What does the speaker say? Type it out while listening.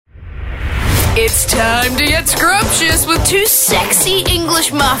It's time to get scrumptious with two sexy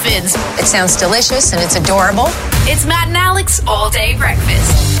English muffins. It sounds delicious and it's adorable. It's Matt and Alex all-day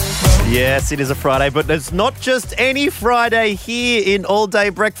breakfast. Yes, it is a Friday, but it's not just any Friday here in All Day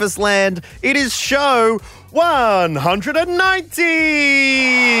Breakfast Land. It is show 190!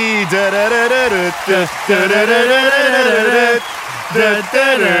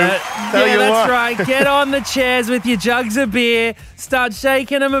 That's right. Get on the chairs with your jugs of beer. Start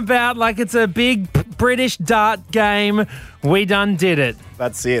shaking them about like it's a big British dart game. We done did it.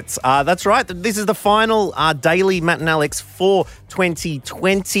 That's it. That's right. This is the final daily Matt and Alex for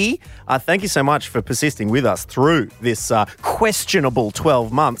 2020. Thank you so much for persisting with us through this questionable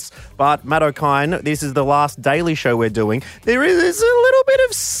 12 months. But Matt O'Kine, this is the last daily show we're doing. There is a little bit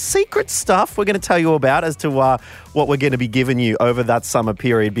of secret stuff we're going to tell you about as to what we're going to be giving you over that summer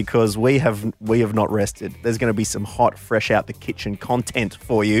period, because we have not rested. There's going to be some hot, fresh out the kitchen content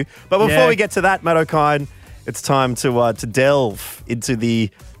for you. But before we get to that, Matt O'Kine, it's time to delve into the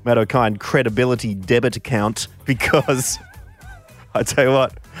Matt O'Kine credibility debit account, because I tell you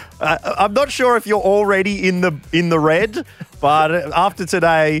what, I'm not sure if you're already in the red, but after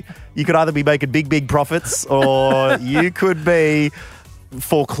today, you could either be making big profits or you could be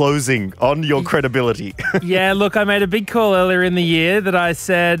foreclosing on your credibility. Yeah, look, I made a big call earlier in the year that I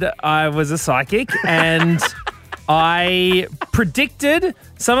said I was a psychic, and I predicted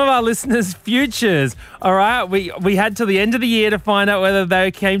some of our listeners' futures. All right, we had till the end of the year to find out whether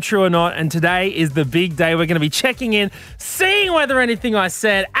they came true or not, and today is the big day. We're going to be checking in, seeing whether anything I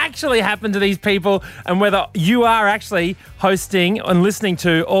said actually happened to these people, and whether you are actually hosting and listening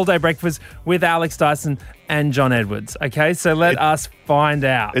to All Day Breakfast with Alex Dyson and John Edwards. Okay, so let us find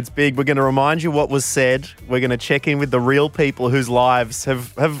out. It's big. We're going to remind you what was said. We're going to check in with the real people whose lives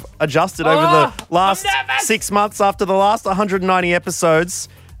have adjusted over the last 6 months after the last 190 episodes.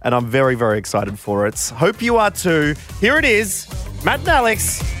 And I'm very, very excited for it. Hope you are too. Here it is, Matt and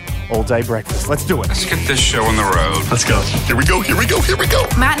Alex, All Day Breakfast. Let's do it. Let's get this show on the road. Let's go. Here we go.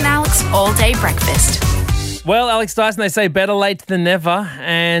 Matt and Alex all-day breakfast. Well, Alex Dyson, they say better late than never.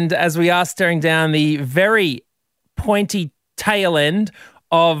 And as we are staring down the very pointy tail end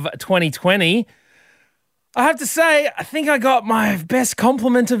of 2020, I have to say, I think I got my best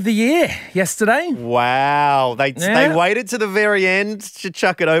compliment of the year yesterday. Wow. They waited to the very end to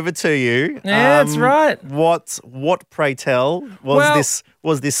chuck it over to you. Yeah, that's right. What, pray tell,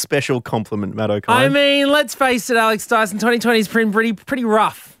 was this special compliment, Matt O'Kine? I mean, let's face it, Alex Dyson, 2020's been pretty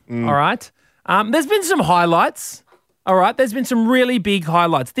rough, all right? There's been some highlights, all right? There's been some really big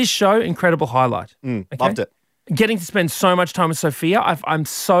highlights. This show, incredible highlight. Okay? Loved it. Getting to spend so much time with Sophia, I'm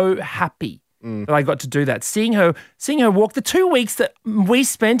so happy that I got to do that. Seeing her walk, the 2 weeks that we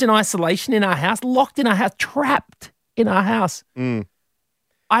spent in isolation in our house, locked in our house, trapped in our house.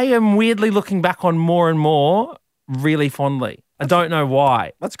 I am weirdly looking back on more and more really fondly. I don't know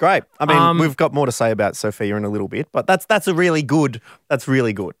why. That's great. I mean, we've got more to say about Sophia in a little bit, but that's really good.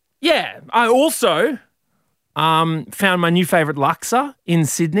 Yeah. I also found my new favourite laksa in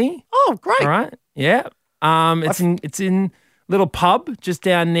Sydney. Oh, great. All right. Yeah. It's in little pub just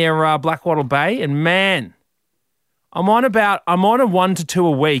down near Blackwattle Bay, and man, I'm on a 1 to 2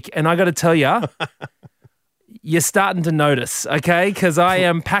 a week, and I got to tell you, you're starting to notice, okay? Because I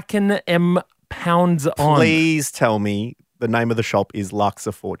am packing pounds on. Please tell me the name of the shop is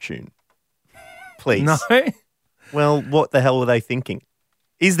Laksa Fortune. Please. No. Well, what the hell were they thinking?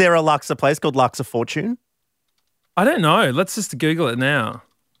 Is there a laksa place called Laksa Fortune? I don't know. Let's just Google it now.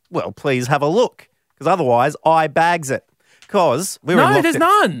 Well, please have a look, because otherwise I bags it. Because there's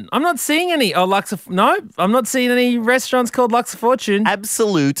none. I'm not seeing any. Oh, I'm not seeing any restaurants called Laksa Fortune.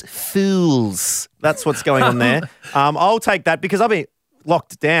 Absolute fools. That's what's going on there. I'll take that, because I've been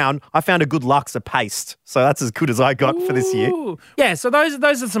locked down. I found a good laksa paste, so that's as good as I got for this year. Yeah, so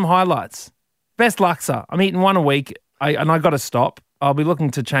those are some highlights. Best laksa. I'm eating one a week, and I got to stop. I'll be looking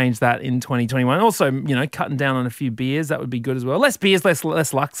to change that in 2021. Also, cutting down on a few beers, that would be good as well. Less beers, less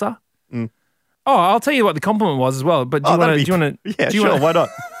laksa. Oh, I'll tell you what the compliment was as well. But do you want to? Yeah, sure. Why not?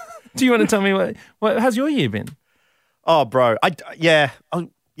 Do you want to tell me what? How's your year been? Oh, bro.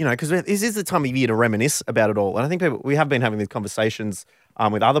 Because this is the time of year to reminisce about it all. And I think we have been having these conversations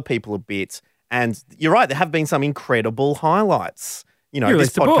with other people a bit. And you're right, there have been some incredible highlights.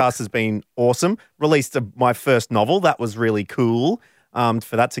 This podcast has been awesome. Released my first novel. That was really cool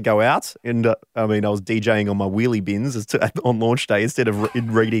for that to go out. And I was DJing on my wheelie bins on launch day instead of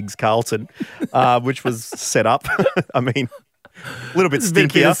in Readings Carlton, which was set up. A little bit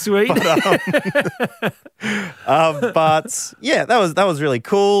stinkier. Sweet. But yeah, that was really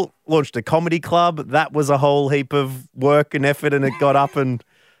cool. Launched a comedy club. That was a whole heap of work and effort, and it got up and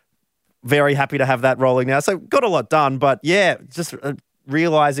very happy to have that rolling now. So got a lot done, but yeah, just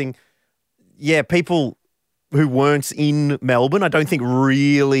realising, people who weren't in Melbourne, I don't think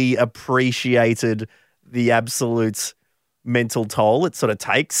really appreciated the absolute mental toll it sort of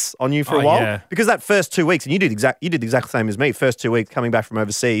takes on you for a while. Yeah. Because that first 2 weeks, and you did the exact same as me, first 2 weeks coming back from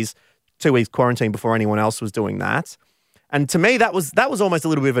overseas, 2 weeks quarantine before anyone else was doing that. And to me, that was almost a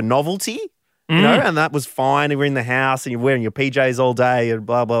little bit of a novelty, you know, and that was fine. You were in the house and you're wearing your PJs all day and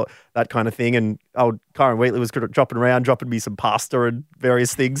blah, blah, that kind of thing. And Kyron Wheatley was dropping me some pasta and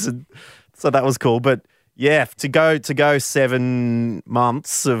various things. And so that was cool. But yeah, to go 7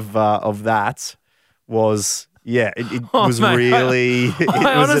 months of that was, it was mate, really, it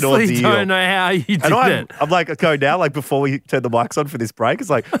I was an honestly ordeal. don't know how you did it. I'm like, okay, now, like before we turn the mics on for this break, it's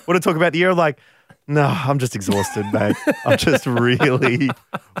like, want to talk about the year? I'm like, no, I'm just exhausted, mate. I'm just really,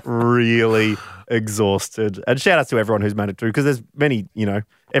 really exhausted. And shout out to everyone who's made it through, because there's many,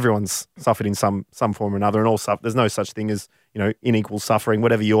 everyone's suffered in some form or another, and also there's no such thing as, unequal suffering.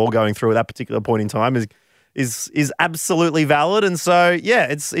 Whatever you're going through at that particular point in time is absolutely valid. And so,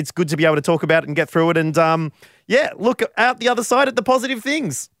 it's good to be able to talk about it and get through it and, look out the other side at the positive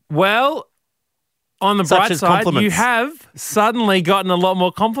things. Well, on the Such bright as side, compliments. you have suddenly gotten a lot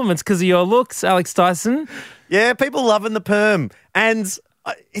more compliments because of your looks, Alex Dyson. Yeah, people loving the perm. And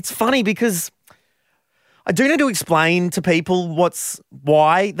it's funny because I do need to explain to people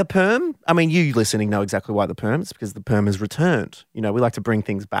why the perm. I mean, you listening know exactly why the perm. It's because the perm has returned. We like to bring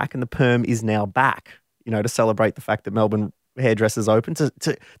things back, and the perm is now back, to celebrate the fact that Melbourne Hairdressers open,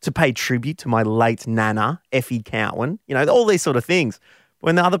 to pay tribute to my late nana, Effie Cowan, all these sort of things.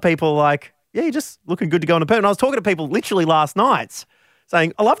 When the other people are like, yeah, you're just looking good to go on a perm. And I was talking to people literally last night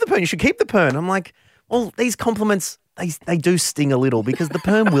saying, I love the perm, you should keep the perm. I'm like, well, these compliments, they do sting a little because the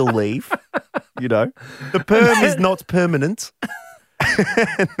perm will leave, The perm is not permanent.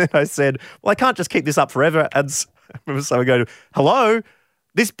 And then I said, well, I can't just keep this up forever. And I remember someone going, hello,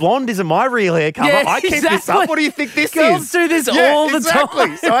 this blonde isn't my real hair cover. Yeah, I keep this up. What do you think this Girls is? do this all the exactly.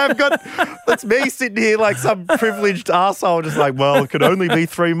 time. So I've got, that's me sitting here like some privileged arsehole just like, well, it could only be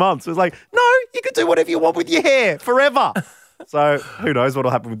 3 months. It was like, no, you could do whatever you want with your hair forever. So who knows what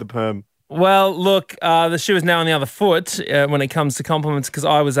will happen with the perm. Well, look, the shoe is now on the other foot when it comes to compliments, because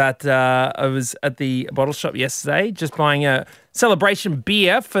I was at the bottle shop yesterday just buying a celebration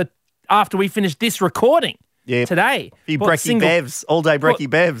beer for after we finished this recording. Yeah. Today. A few brekkie bevs, all day brekkie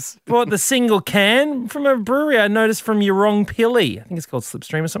bevs. Bought the single can from a brewery I noticed from Yurong Pili. I think it's called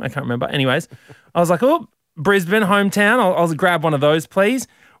Slipstream or something. I can't remember. Anyways, I was like, oh, Brisbane, hometown. I'll grab one of those, please.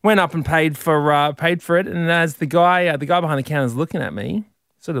 Went up and paid for it. And as the guy behind the counter is looking at me,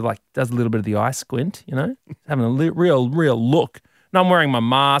 sort of like does a little bit of the eye squint, having a real look. And I'm wearing my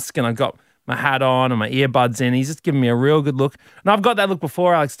mask and I've got my hat on and my earbuds in. He's just giving me a real good look. And I've got that look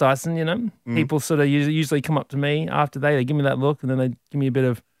before, Alex Dyson, People sort of usually come up to me after they give me that look, and then they give me a bit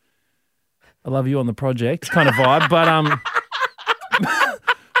of I love you on the project kind of vibe.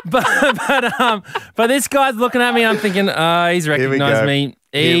 But this guy's looking at me, I'm thinking, he's recognized me.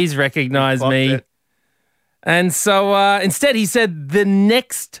 He's recognized me. And so instead he said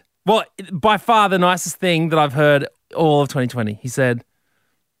by far the nicest thing that I've heard all of 2020. He said,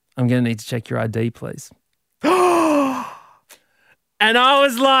 I'm going to need to check your ID, please. And I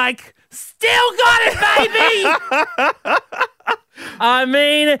was like, still got it, baby! I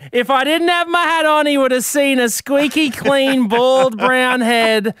mean, if I didn't have my hat on, he would have seen a squeaky clean, bald brown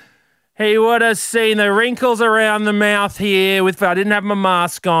head. He would have seen the wrinkles around the mouth here if I didn't have my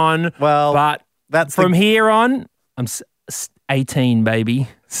mask on. Well, but that's from here on, I'm 18, baby.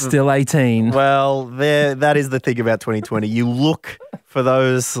 Still 18. Well, that is the thing about 2020. You look for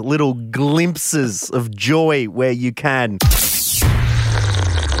those little glimpses of joy where you can.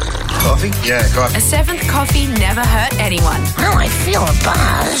 Coffee? Yeah, coffee. A seventh coffee never hurt anyone. Oh, I feel a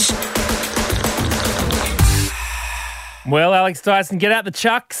buzz. Well, Alex Dyson, get out the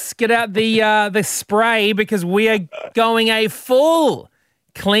chucks, get out the spray, because we are going a full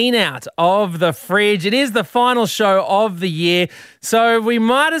clean out of the fridge. It is the final show of the year, so we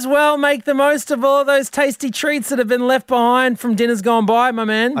might as well make the most of all those tasty treats that have been left behind from dinners gone by, my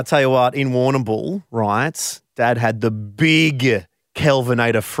man. I tell you what, in Warrnambool, right, Dad had the big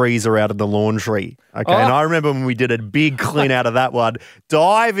Kelvinator freezer out of the laundry. Okay, and I remember when we did a big clean out of that one,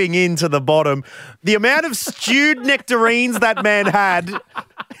 diving into the bottom. The amount of stewed nectarines that man had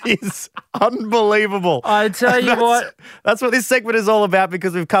is unbelievable. I tell you what. That's what this segment is all about,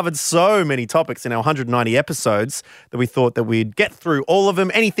 because we've covered so many topics in our 190 episodes that we thought that we'd get through all of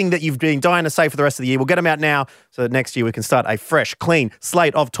them. Anything that you've been dying to say for the rest of the year, we'll get them out now so that next year we can start a fresh, clean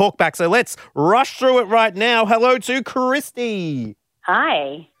slate of talkback. So let's rush through it right now. Hello to Christy.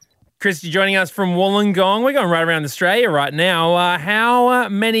 Hi. Christy joining us from Wollongong. We're going right around Australia right now. How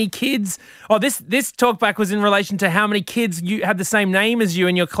many kids... Oh, this talkback was in relation to how many kids you had the same name as you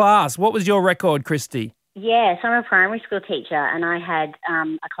in your class. What was your record, Christy? Yes, I'm a primary school teacher, and I had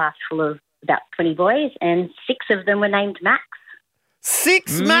a class full of about 20 boys, and 6 of them were named Max.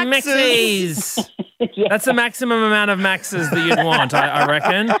 6 Maxes. Yeah. That's the maximum amount of Maxes that you'd want, I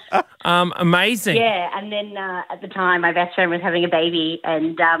reckon. Amazing. Yeah, and then at the time, my best friend was having a baby,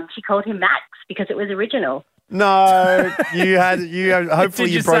 and she called him Max because it was original. No, you hopefully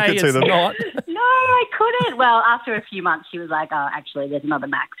Did you broke say it to it's them. not? No, I couldn't. Well, after a few months, she was like, "Oh, actually, there's another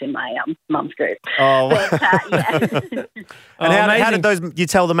Max in my mum's group." Oh. But, yeah. And how amazing. did you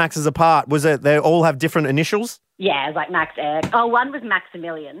tell the Maxes apart? Was it they all have different initials? Yeah, it was like Max Egg. Oh, one was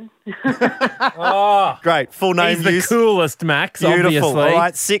Maximilian. Oh, Great, full name he's the use. coolest Max, Beautiful. obviously. All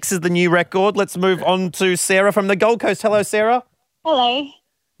right, 6 is the new record. Let's move on to Sarah from the Gold Coast. Hello, Sarah. Hello.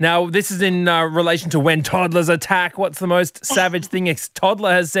 Now, this is in relation to when toddlers attack. What's the most savage thing a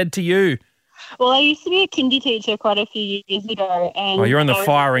toddler has said to you? Well, I used to be a kindy teacher quite a few years ago. And Oh, you're on the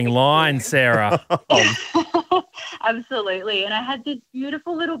firing line, Sarah. Absolutely. And I had this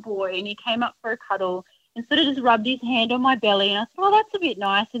beautiful little boy, and he came up for a cuddle and sort of just rubbed his hand on my belly. And I said, "Oh, that's a bit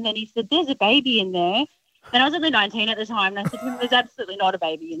nice." And then he said, "There's a baby in there." And I was only 19 at the time. And I said to him, "There's absolutely not a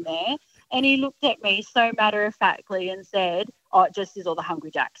baby in there." And he looked at me so matter-of-factly and said, "Oh, it just is all the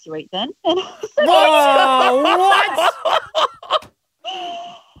Hungry Jacks you eat then." And I was so What?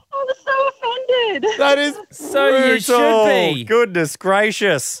 I was so offended. That is So you should brutal. be. Goodness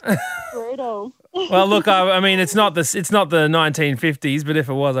gracious. Brutal. Well, look, I mean, it's not the 1950s, but if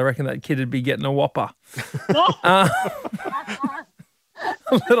it was, I reckon that kid would be getting a whopper.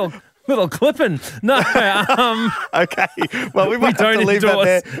 Little clipping. No, Okay. Well, we might have don't to leave that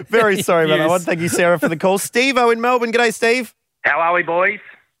there. endorse Very sorry about that abuse. one. Thank you, Sarah, for the call. Steve-O in Melbourne. G'day, Steve. How are we, boys?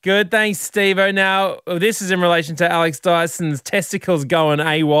 good. Thanks, Steve-O. Now, this is in relation to Alex Dyson's testicles going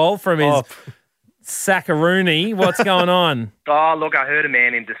AWOL from his sackaroonie. What's going on? Oh, look, I heard a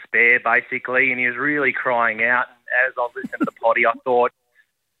man in despair, basically, and he was really crying out. And as I was listening to the potty, I thought,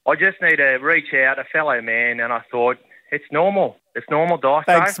 I just need to reach out, a fellow man, and I thought, it's normal. It's normal, Dyso.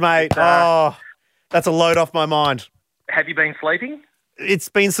 Thanks, mate. That's a load off my mind. Have you been sleeping? It's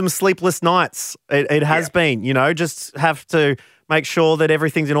been some sleepless nights. It has been, just have to make sure that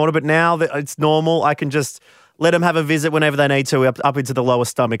everything's in order. But now that it's normal, I can just let them have a visit whenever they need to, up into the lower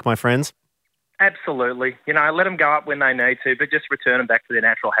stomach, my friends. Absolutely. Let them go up when they need to, but just return them back to their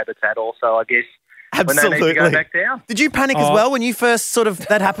natural habitat also, I guess, Absolutely. when they need to go back down. Did you panic as well when you first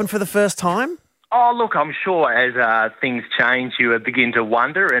that happened for the first time? Oh, look, I'm sure as things change, you begin to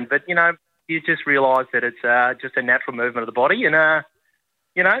wonder, but you just realise that it's just a natural movement of the body, and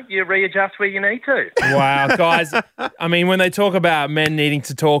you readjust where you need to. Wow, guys. I mean, when they talk about men needing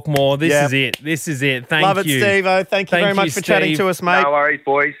to talk more, this is it. This is it. Thank Love you. it, Steve-O. Thank you very much for chatting to us, mate. No worries,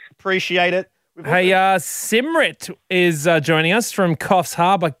 boys. Appreciate it. Hey, Simrit is joining us from Coffs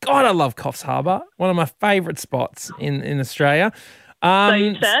Harbour. God, I love Coffs Harbour. One of my favourite spots in Australia. So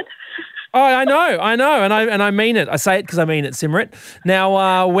you said? Oh, I know, and I mean it. I say it because I mean it, Simrit.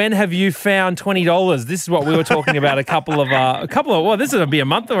 Now, when have you found $20? This is what we were talking about a couple of. Well, this will be a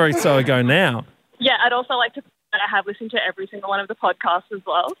month or so ago now. Yeah, I'd also like to. I have listened to every single one of the podcasts as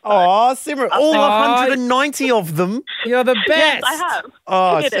well. So. Oh, Simrit, all 190 of them. You're the best. Yes, I have.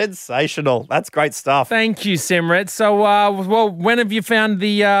 Oh, I did it. sensational. That's great stuff. Thank you, Simrit. So, well, when have you found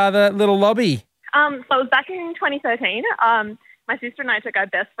the little lobby? So it was back in 2013. My sister and I took our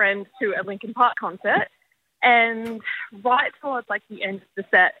best friend to a Linkin Park concert, and right towards the end of the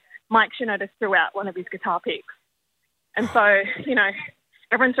set, Mike Shinoda threw out one of his guitar picks. And so,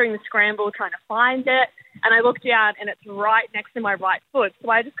 everyone's doing the scramble trying to find it, and I look down and it's right next to my right foot. So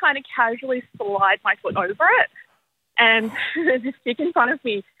I just kind of casually slide my foot over it, and there's a stick in front of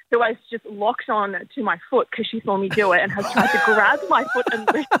me who has just locked on to my foot because she saw me do it and has tried to grab my foot and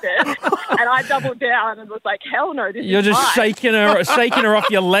lift it. And I doubled down and was like, hell no, this You're is just mine. shaking her off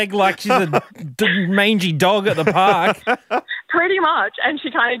your leg like she's a mangy dog at the park. Pretty much. And she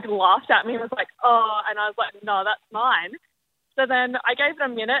kind of laughed at me and was like, oh, and I was like, no, that's mine. So then I gave it a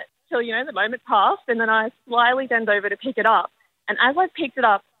minute till, the moment passed, and then I slyly bent over to pick it up. And as I picked it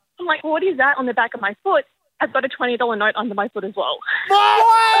up, I'm like, what is that on the back of my foot? I've got a $20 note under my foot as well.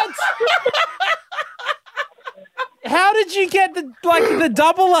 What? How did you get the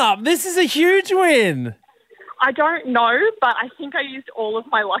double up? This is a huge win. I don't know, but I think I used all of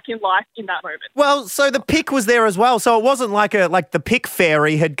my luck in life in that moment. Well, so the pick was there as well. So it wasn't like the pick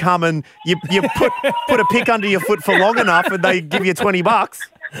fairy had come and you put a pick under your foot for long enough and they give you $20.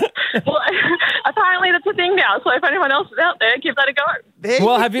 Well, apparently that's a thing now. So if anyone else is out there, give that a go.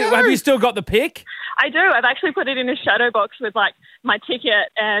 Well, have you still got the pic? I do. I've actually put it in a shadow box with like my ticket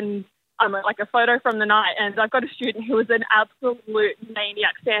and like a photo from the night. And I've got a student who is an absolute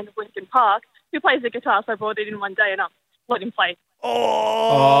maniac fan of Linkin Park who plays the guitar. So I brought it in one day and I let him play.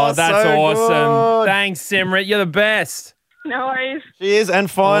 Oh, that's so awesome. good. Thanks, Simrit. You're the best. No worries. She is. And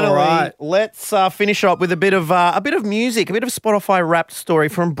finally, All right. let's finish up with a bit of music, a bit of Spotify wrapped story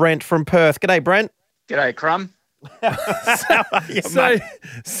from Brent from Perth. G'day, Brent. G'day, Crumb. So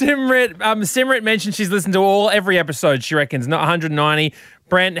Simrit mentioned she's listened to every episode, she reckons, not 190.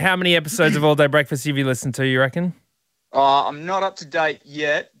 Brent, how many episodes of All Day Breakfast have you listened to, you reckon? I'm not up to date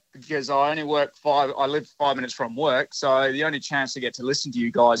yet because I only I live 5 minutes from work. So the only chance to get to listen to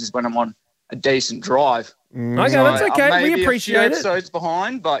you guys is when I'm on a decent drive. Okay, So that's okay. I may We be appreciate a few it. episodes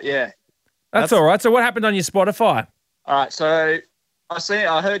behind, but yeah. That's all right. So what happened on your Spotify? All right, so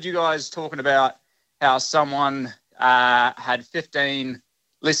I heard you guys talking about how someone had 15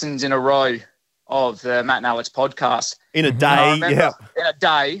 listens in a row of the Matt and Alex podcast. In a And day, I remember- yeah.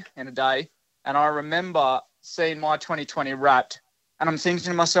 In a day. And I remember seeing my 2020 Wrapped, and I'm thinking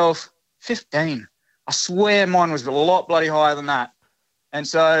to myself, 15. I swear mine was a lot bloody higher than that. And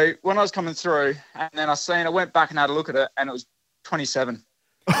so when I was coming through, and then I went back and had a look at it, and it was 27.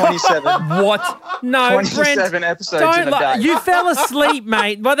 27. What? No, 27 Brent, episodes in a day. You fell asleep,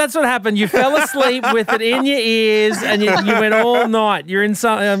 mate. Well, that's what happened. You fell asleep with it in your ears, and you went all night. You're in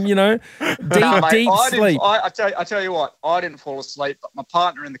some, deep sleep. I tell you what, I didn't fall asleep, but my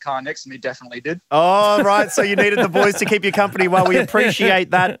partner in the car next to me definitely did. Oh, right. So you needed the boys to keep you company. Well, we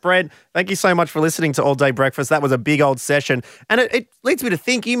appreciate that, Brent. Thank you so much for listening to All Day Breakfast. That was a big old session. And it leads me to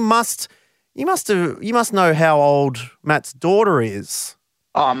think you must know how old Matt's daughter is.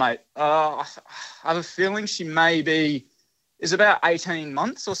 Oh, mate, I have a feeling she is about 18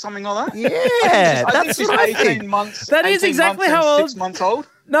 months or something like that. Yeah, I think she's 18 months. That is 18 exactly months how and old. 6 months old.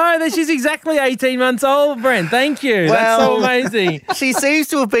 No, she's exactly 18 months old, Brent. Thank you. That's so amazing. She seems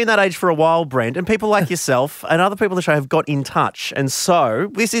to have been that age for a while, Brent, and people like yourself and other people on the show have got in touch. And so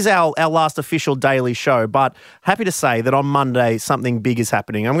this is our last official daily show, but happy to say that on Monday something big is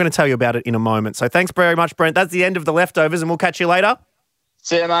happening. I'm going to tell you about it in a moment. So thanks very much, Brent. That's the end of the leftovers, and we'll catch you later.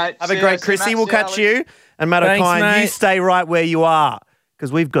 See you, mate. Have a great Chrissy. We'll catch you. And Matt Thanks, O'Kine, mate. you stay right where you are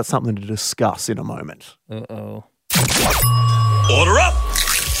because we've got something to discuss in a moment. Uh-oh. Order up.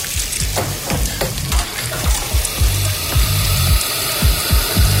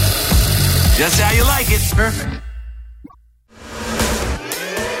 Just how you like it. Perfect.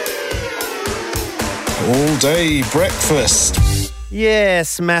 All Day Breakfast.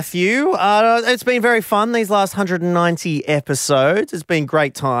 Yes, Matthew. It's been very fun, these last 190 episodes. It's been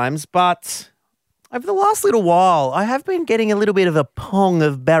great times, but over the last little while, I have been getting a little bit of a pong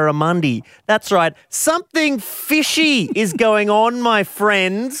of barramundi. That's right. Something fishy is going on, my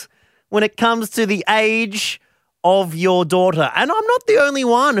friend, when it comes to the age of your daughter. And I'm not the only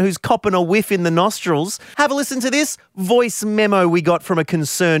one who's copping a whiff in the nostrils. Have a listen to this voice memo we got from a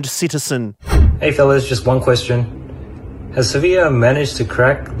concerned citizen. Hey fellas, just one question. Has Sophia managed to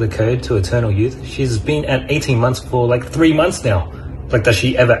crack the code to eternal youth? She's been at 18 months for like 3 months now. Like, does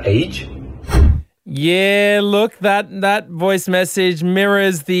she ever age? Yeah, look, that voice message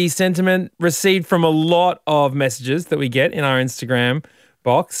mirrors the sentiment received from a lot of messages that we get in our Instagram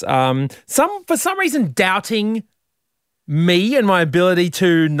box. For some reason doubting me and my ability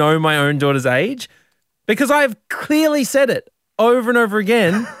to know my own daughter's age, because I've clearly said it over and over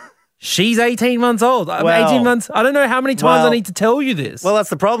again. She's 18 months old. I'm 18 months. I don't know how many times I need to tell you this. Well,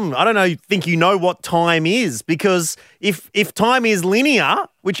 that's the problem. I don't think you know what time is, because if time is linear,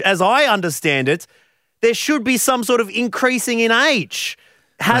 which as I understand it, there should be some sort of increasing in age.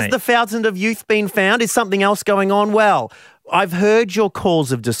 Has the fountain of youth been found? Is something else going on? Well, I've heard your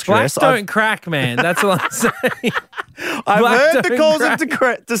calls of distress. Blacks don't crack, man. That's what I'm saying. I've Black heard the don't calls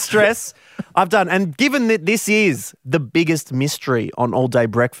crack. of distress. I've done. And given that this is the biggest mystery on All Day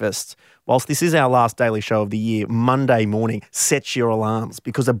Breakfast, whilst this is our last daily show of the year, Monday morning, set your alarms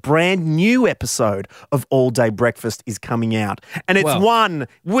because a brand new episode of All Day Breakfast is coming out. And it's one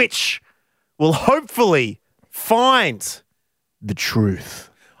which will hopefully find the truth.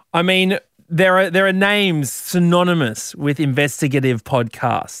 I mean, there are names synonymous with investigative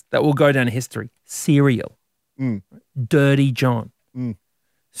podcasts that will go down in history. Serial, Dirty John,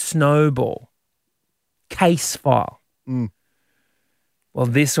 Snowball, Case File. Well,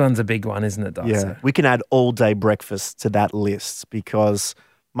 this one's a big one, isn't it, Darcy? Yeah, we can add All Day Breakfast to that list because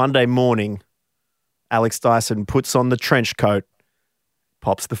Monday morning, Alex Dyson puts on the trench coat,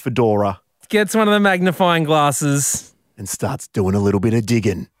 pops the fedora. Gets one of the magnifying glasses. and starts doing a little bit of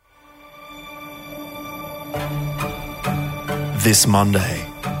digging. This Monday,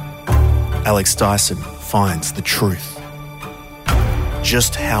 Alex Dyson finds the truth.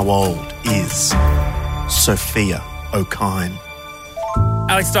 Just how old is Sophia O'Kine?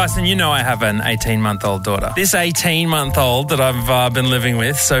 Alex Dyson, you know I have an 18-month-old daughter. This 18-month-old that I've been living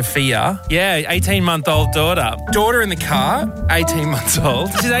with, Sophia, 18-month-old daughter. Daughter in the car, 18 months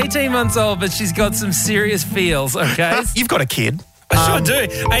old. She's 18 months old, but she's got some serious feels, okay? You've got a kid. I sure do.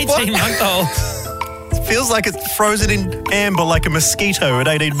 18-month-old. It feels like it's frozen in amber like a mosquito at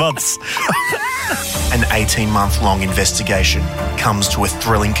 18 months. An 18-month-long investigation comes to a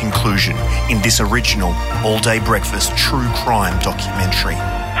thrilling conclusion in this original all-day breakfast true crime documentary.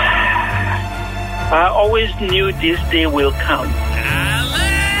 I always knew this day will come.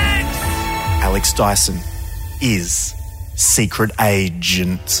 Alex Dyson is Secret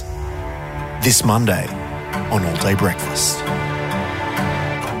Agent. This Monday on All Day Breakfast.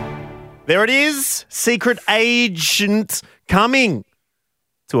 There it is, Secret Agent, coming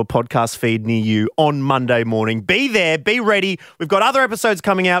to a podcast feed near you on Monday morning. Be there, be ready. We've got other episodes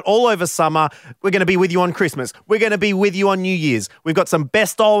coming out all over summer. We're going to be with you on Christmas. We're going to be with you on New Year's. We've got some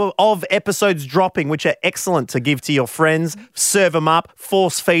best of episodes dropping, which are excellent to give to your friends. Serve them up,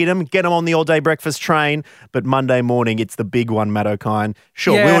 force feed them, get them on the all-day breakfast train. But Monday morning, it's the big one, Matt O'Kine.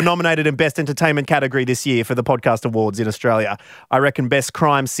 Sure, we were nominated in Best Entertainment category this year for the Podcast Awards in Australia. I reckon Best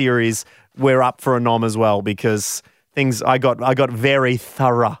Crime Series, we're up for a nom as well because I got very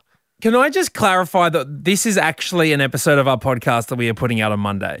thorough. Can I just clarify that this is actually an episode of our podcast that we are putting out on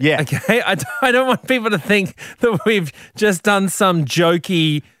Monday? Yeah. Okay? I don't want people to think that we've just done some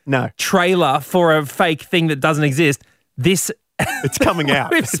jokey trailer for a fake thing that doesn't exist. It's coming out.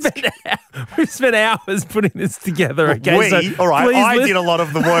 We've spent hours putting this together. Okay, all right. I did a lot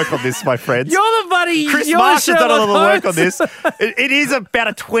of the work on this, my friends. You're the buddy. Chris Marsh has done a lot of the work on this. It is about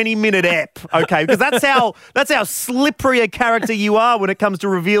a 20-minute ep, okay? Because that's how slippery a character you are when it comes to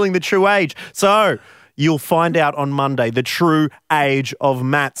revealing the true age. So you'll find out on Monday the true age of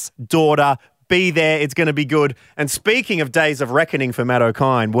Matt's daughter. Be there. It's going to be good. And speaking of days of reckoning for Matt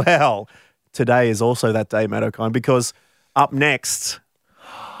O'Kine, well, today is also that day, Matt O'Kine, because up next,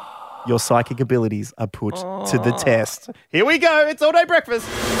 your psychic abilities are put to the test. Here we go. It's All Day Breakfast.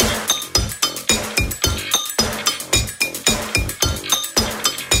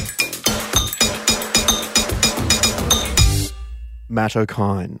 Matt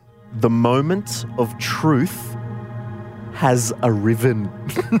O'Kine, the moment of truth has arisen.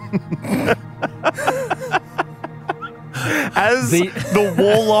 As the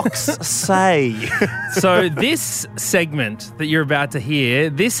Warlocks say. So this segment that you're about to hear,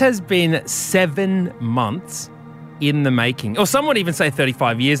 this has been 7 months in the making. Or some would even say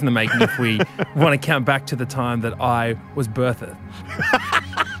 35 years in the making if we want to count back to the time that I was birthed.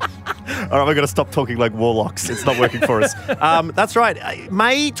 All right, we're going to stop talking like warlocks. It's not working for us. That's right.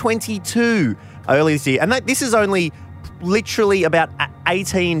 May 22, early this year. And this is only literally about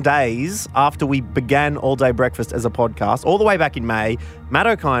 18 days after we began All Day Breakfast as a podcast, all the way back in May. Matt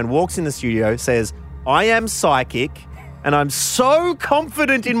O'Kine walks in the studio, says, I am psychic, and I'm so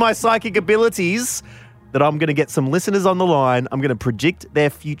confident in my psychic abilities that I'm going to get some listeners on the line. I'm going to predict their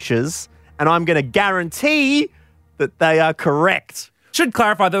futures, and I'm going to guarantee that they are correct. Should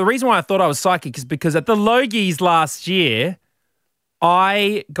clarify, the reason why I thought I was psychic is because at the Logies last year,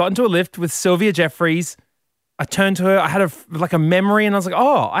 I got into a lift with Sylvia Jeffries. I turned to her, I had a memory, and I was like,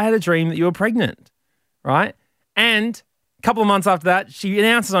 oh, I had a dream that you were pregnant, right? And a couple of months after that, she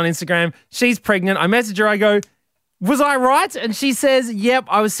announces on Instagram, she's pregnant. I message her, I go, was I right? And she says, yep,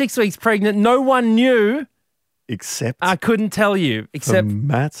 I was 6 weeks pregnant. No one knew. Except I couldn't tell you. Except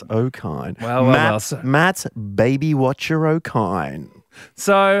Matt O'Kine. Well, Matt Baby Watcher O'Kine.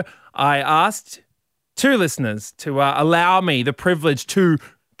 So I asked 2 listeners to allow me the privilege to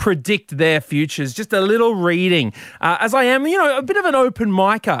predict their futures, just a little reading. As I am, a bit of an open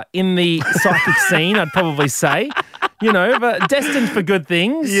micer in the psychic scene, I'd probably say, but destined for good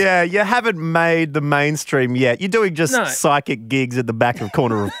things. Yeah, you haven't made the mainstream yet. You're doing just psychic gigs at the back of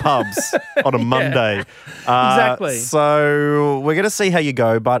corner of pubs on a Monday. Exactly. So we're going to see how you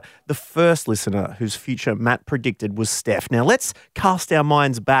go, but the first listener whose future Matt predicted was Steph. Now let's cast our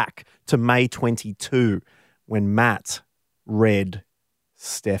minds back to May 22 when Matt read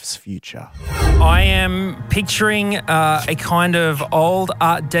Steph's future. I am picturing a kind of old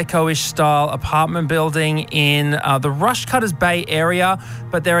Art Deco-ish style apartment building in the Rushcutters Bay area,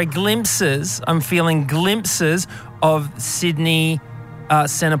 but there are glimpses, I'm feeling glimpses of Sydney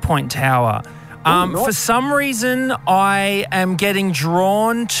Centrepoint Tower. For some reason, I am getting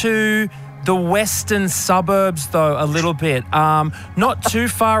drawn to the western suburbs, though, a little bit. Not too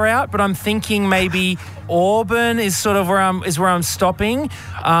far out, but I'm thinking maybe Auburn is sort of where I'm stopping.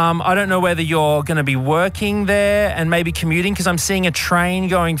 I don't know whether you're going to be working there and maybe commuting, because I'm seeing a train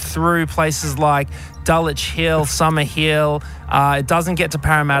going through places like Dulwich Hill, Summer Hill. It doesn't get to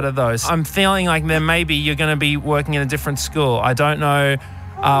Parramatta, though. So I'm feeling like then maybe you're going to be working in a different school. I don't know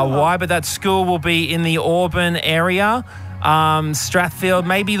why, but that school will be in the Auburn area. Strathfield,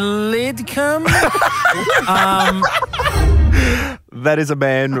 maybe Lidcombe. That is a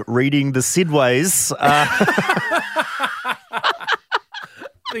man reading the Sidways.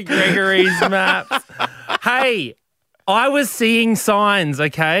 The Gregory's maps. Hey, I was seeing signs,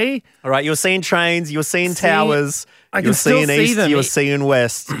 okay? All right, you were seeing trains, you were seeing towers, you were seeing east, you were seeing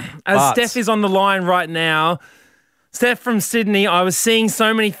west. As Steph is on the line right now, Steph from Sydney, I was seeing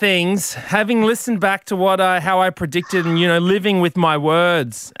so many things. Having listened back to how I predicted and, living with my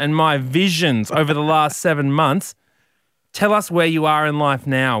words and my visions over the last 7 months, tell us where you are in life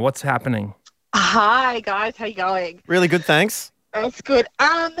now. What's happening? Hi, guys. How you going? Really good, thanks. That's good.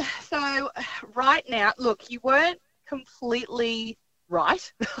 So right now, look, you weren't completely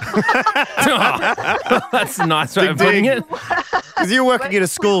right. That's a nice way of putting it. Because you were working at a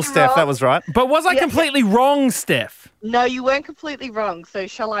school, Steph, that was right. But was I completely wrong, Steph? No, you weren't completely wrong. So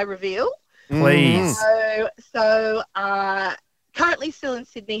shall I reveal? Please. So currently still in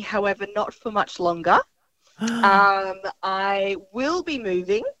Sydney, however, not for much longer. I will be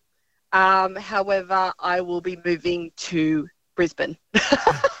moving. However, I will be moving to Brisbane.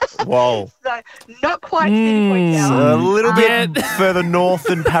 Whoa. So not quite City Point A little bit further north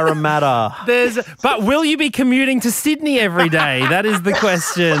than Parramatta. But will you be commuting to Sydney every day? That is the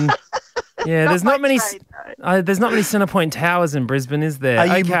question. Yeah, there's not many Centrepoint towers in Brisbane, is there?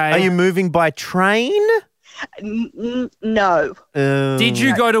 Are you moving by train? No. Did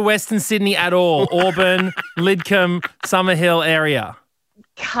you go to Western Sydney at all? Auburn, Lidcombe, Summer Hill area?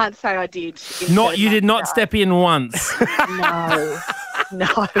 Can't say I did. You did not step in once.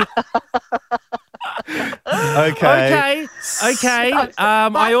 No. Okay.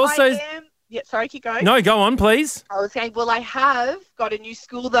 I also. Sorry, keep going. No, go on, please. I was saying, I have got a new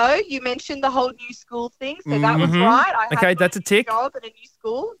school, though. You mentioned the whole new school thing, so that was right. I have that's a tick. Job at a new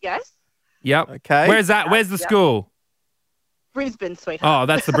school, yes. Yep. Okay. Where's that? Where's the school? Brisbane, sweetheart. Oh,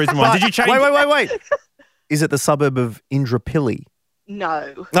 that's the Brisbane one. Did you change? Wait. Is it the suburb of Indooroopilly?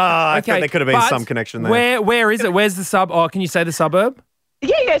 No. I thought there could have been some connection there. Where is it? Where's the sub? Oh, can you say the suburb?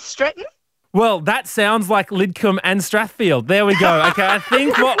 Yeah, Stretton. Well, that sounds like Lidcombe and Strathfield. There we go. Okay, I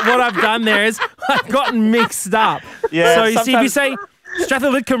think what I've done there is I've gotten mixed up. Yeah. So you see, if you say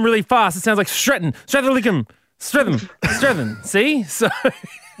Strathfield Lidcombe really fast, it sounds like Stretton. Strathfield Lidcombe. Stretton. See? So.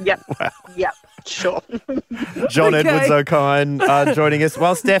 Yep. Yep. Sure. John Edwards O'Kine joining us.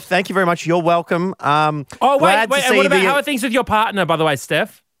 Well, Steph, thank you very much. You're welcome. Wait. And how are things with your partner, by the way,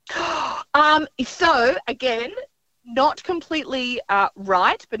 Steph? So, again, not completely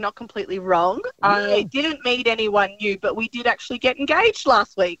right, but not completely wrong. I didn't meet anyone new, but we did actually get engaged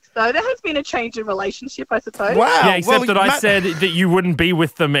last week. So there has been a change in relationship, I suppose. Wow. Yeah, except that I said that you wouldn't be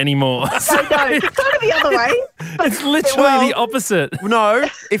with them anymore. No, it's kind of the other way. It's literally the opposite. No,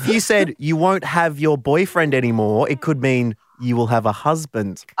 if you said you won't have your boyfriend anymore, it could mean you will have a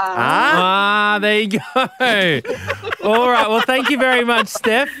husband. There you go. All right. Well, thank you very much,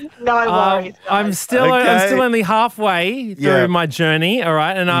 Steph. No worries. I'm still only halfway through my journey. All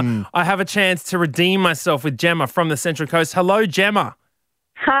right, and I have a chance to redeem myself with Gemma from the Central Coast. Hello, Gemma.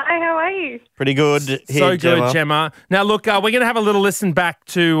 Hi, how are you? Pretty good. So good, Gemma. Now, look, we're going to have a little listen back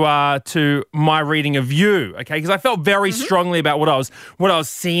to my reading of you, okay? Because I felt very strongly about what I was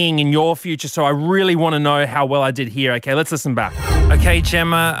seeing in your future, so I really want to know how well I did here. Okay, let's listen back. Okay,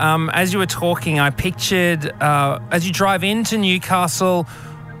 Gemma, as you were talking, I pictured as you drive into Newcastle,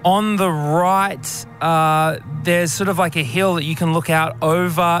 on the right, there's sort of like a hill that you can look out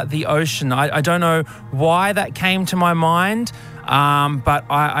over the ocean. I don't know why that came to my mind. But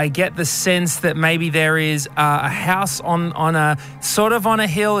I get the sense that maybe there is a house on a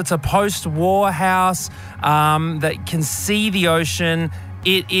hill. It's a post-war house that can see the ocean.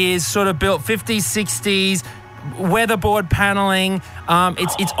 It is sort of built 50s, 60s, weatherboard paneling.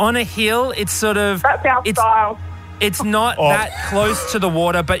 It's on a hill. It's sort of that's our style. It's not that close to the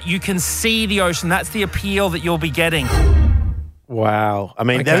water, but you can see the ocean. That's the appeal that you'll be getting. Wow. I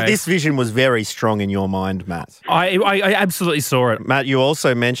mean, this vision was very strong in your mind, Matt. I absolutely saw it. Matt, you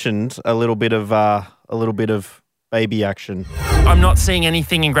also mentioned a little bit of baby action. I'm not seeing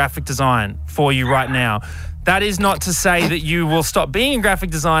anything in graphic design for you right now. That is not to say that you will stop being a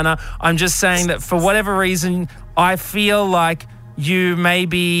graphic designer. I'm just saying that for whatever reason, I feel like you may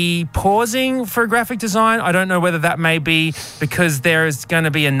be pausing for graphic design. I don't know whether that may be because there is going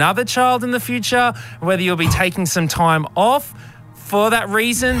to be another child in the future, whether you'll be taking some time off for that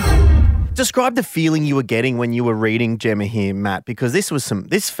reason. Describe the feeling you were getting when you were reading Gemma here, Matt, because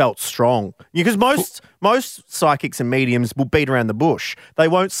this felt strong. Because most psychics and mediums will beat around the bush. They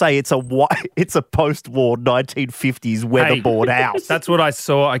won't say it's a post-war 1950s weatherboard house. That's what I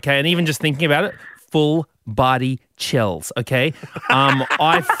saw, okay? And even just thinking about it, full body chills, okay?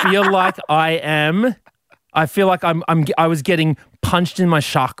 I feel like I was getting punched in my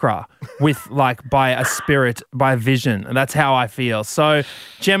chakra by a spirit, by a vision, and that's how I feel. So,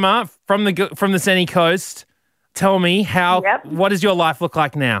 Gemma, from the sunny coast, tell me what does your life look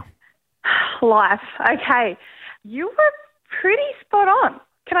like now? Life. Okay. You were pretty spot on.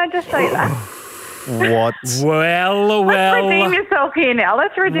 Can I just say that? What? Well. Let's redeem yourself here now.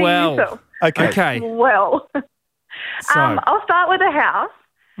 Let's redeem yourself. Okay. Well. So. I'll start with the house.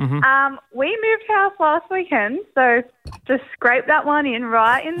 Mm-hmm. We moved house last weekend, so just scrape that one in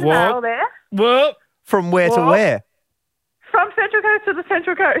right in the middle there. What? From where to where? From Central Coast to the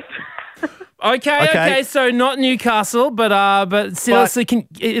Central Coast. Okay. So not Newcastle, but still,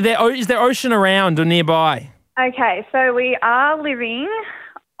 is there ocean around or nearby? Okay, so we are living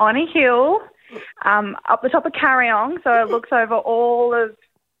on a hill up the top of Carryong, so it looks over all of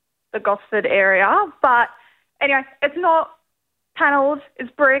the Gosford area. But anyway, it's not panelled,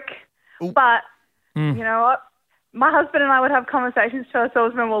 it's brick. Ooh. But you know what? My husband and I would have conversations to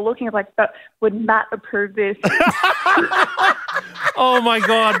ourselves when we're looking at but would Matt approve this? Oh my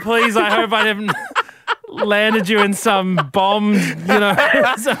God, please, I hope I haven't landed you in some bomb, some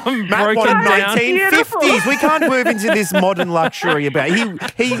Matt broken wanted down. 1950s. We can't move into this modern luxury about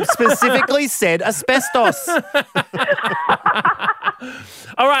he specifically said asbestos.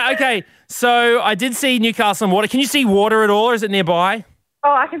 All right, okay. So I did see Newcastle and water. Can you see water at all, or is it nearby?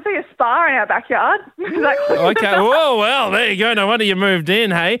 Oh, I can see a spa in our backyard. Okay. Oh, well, there you go. No wonder you moved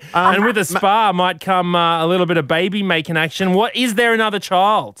in, hey? And with a spa might come a little bit of baby making action. Is there another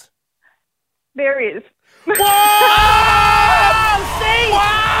child? There is. Whoa! See?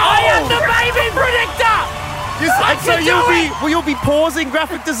 Wow! I am the baby predictor! Will you be pausing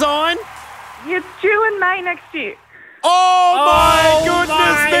graphic design? It's due in May next year. Oh my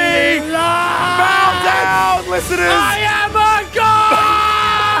goodness me! Bow down, listeners! I am a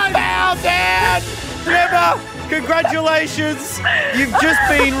god! Bow down! Gemma, congratulations! You've just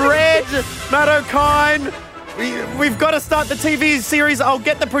been read, Matt O'Kine. We've got to start the TV series. I'll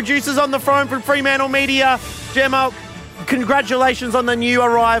get the producers on the phone from Fremantle Media. Gemma, congratulations on the new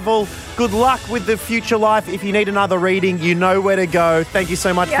arrival. Good luck with the future life. If you need another reading, you know where to go. Thank you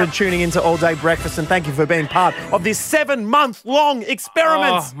so much for tuning into All Day Breakfast, and thank you for being part of this 7-month-long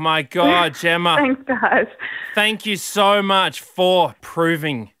experiment. Oh, my God, Gemma. Thanks, guys. Thank you so much for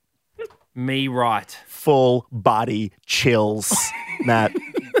proving me right. Full body chills, Matt.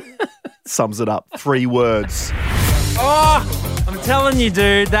 Sums it up. 3 words. Oh, I'm telling you,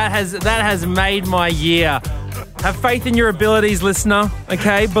 dude, that has made my year. Have faith in your abilities, listener,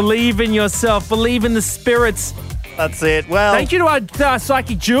 okay? Believe in yourself. Believe in the spirits. That's it. Well, thank you to our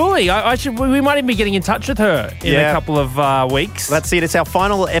psychic Julie. We might even be getting in touch with her in a couple of weeks. That's it. It's our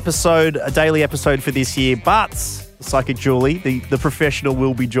final episode, a daily episode for this year. But psychic Julie, the professional,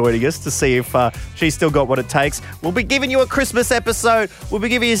 will be joining us to see if she's still got what it takes. We'll be giving you a Christmas episode. We'll be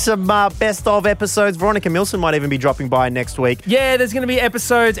giving you some best of episodes. Veronica Milson might even be dropping by next week. Yeah, there's going to be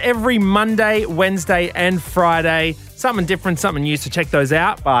episodes every Monday, Wednesday and Friday. Something different, something new, so check those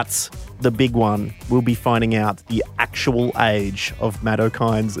out. But the big one, we'll be finding out the actual age of Matt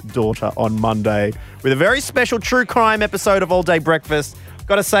O'Kine's daughter on Monday with a very special true crime episode of All Day Breakfast.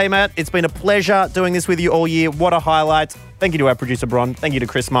 Got to say, Matt, it's been a pleasure doing this with you all year. What a highlight. Thank you to our producer, Bron. Thank you to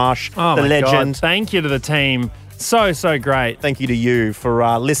Chris Marsh, the legend. God. Thank you to the team. So great. Thank you to you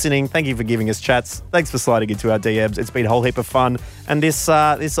for listening. Thank you for giving us chats. Thanks for sliding into our DMs. It's been a whole heap of fun. And this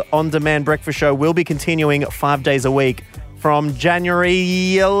on-demand breakfast show will be continuing 5 days a week from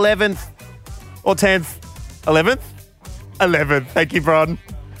January 11th or 10th. 11th? 11th. Thank you, Bron.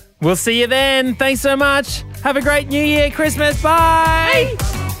 We'll see you then. Thanks so much. Have a great New Year, Christmas. Bye.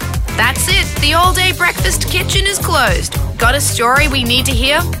 That's it. The All Day Breakfast kitchen is closed. Got a story we need to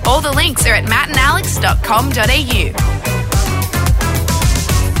hear? All the links are at mattandalex.com.au.